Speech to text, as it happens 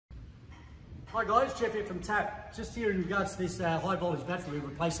Hi guys, Jeff here from TAP. Just here in regards to this high voltage battery we're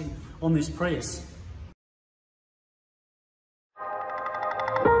replacing on this Prius.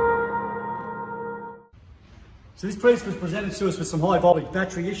 So this Prius was presented to us with some high voltage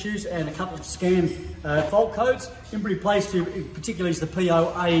battery issues and a couple of scan fault codes. In replaced to, particularly is the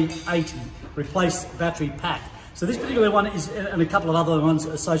PO-A80, replaced battery pack. So this particular one is, and a couple of other ones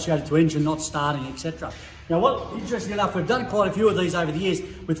associated to engine not starting, etc. Now what, interesting enough, we've done quite a few of these over the years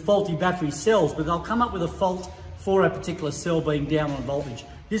with faulty battery cells, but they'll come up with a fault for a particular cell being down on voltage.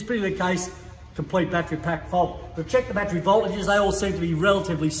 This particular case, complete battery pack fault. We've checked the battery voltages, they all seem to be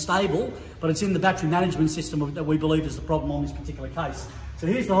relatively stable, but it's in the battery management system that we believe is the problem on this particular case. So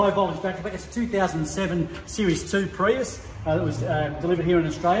here's the high voltage battery pack. It's a 2007 Series 2 Prius that was delivered here in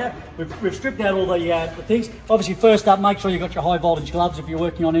Australia. We've stripped out all the things. Obviously, first up, make sure you've got your high voltage gloves if you're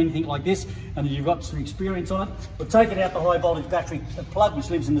working on anything like this and you've got some experience on it. We've taken out the high voltage battery plug,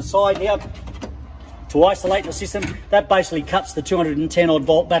 which lives in the side here, to isolate the system. That basically cuts the 210 odd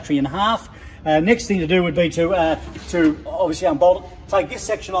volt battery in half. Next thing to do would be to obviously unbolt it, take this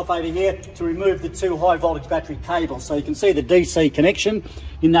section off over here to remove the two high voltage battery cables. So you can see the DC connection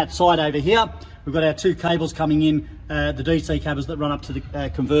in that side over here. We've got our two cables coming in, the DC cables that run up to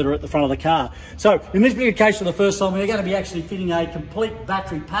the converter at the front of the car. So in this particular case, for the first time, we're going to be actually fitting a complete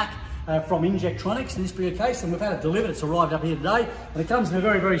battery pack from Injectronics in this particular case, and we've had it delivered. It's arrived up here today, and it comes in a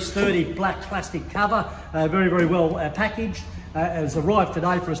very, very sturdy black plastic cover, very, very well packaged. It's arrived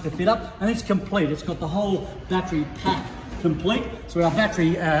today for us to fit up, and it's complete. It's got the whole battery pack complete. So our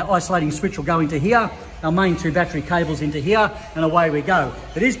battery isolating switch will go into here, our main two battery cables into here, and away we go.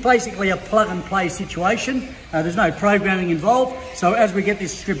 It is basically a plug and play situation. There's no programming involved. So as we get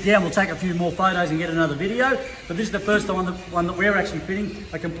this stripped down, we'll take a few more photos and get another video. But this is the first one that we're actually fitting,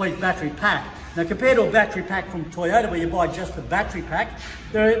 a complete battery pack. Now compared to a battery pack from Toyota where you buy just the battery pack,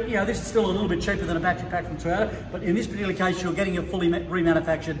 this is still a little bit cheaper than a battery pack from Toyota, but in this particular case you're getting a fully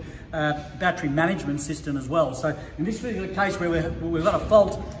remanufactured battery management system as well. So in this particular case where we've got a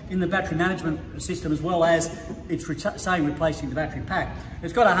fault in the battery management system as well as it's saying replacing the battery pack.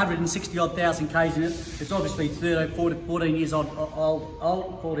 It's got 160 odd thousand Ks in it. It's obviously 14 years old,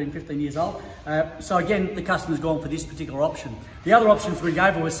 14, 15 years old. So again, the customer's gone for this particular option. The other options we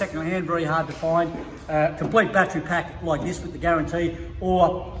gave were second hand, very hard to find. Complete battery pack like this with the guarantee,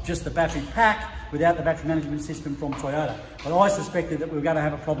 or just the battery pack without the battery management system from Toyota. But I suspected that we were going to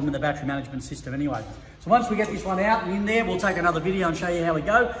have a problem in the battery management system anyway. So once we get this one out and in there, we'll take another video and show you how we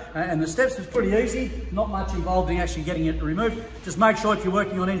go. And the steps is pretty easy, not much involved in actually getting it removed. Just make sure if you're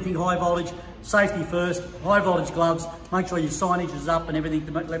working on anything high voltage, safety first, high voltage gloves, make sure your signage is up and everything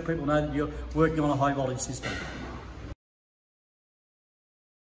to let people know that you're working on a high voltage system.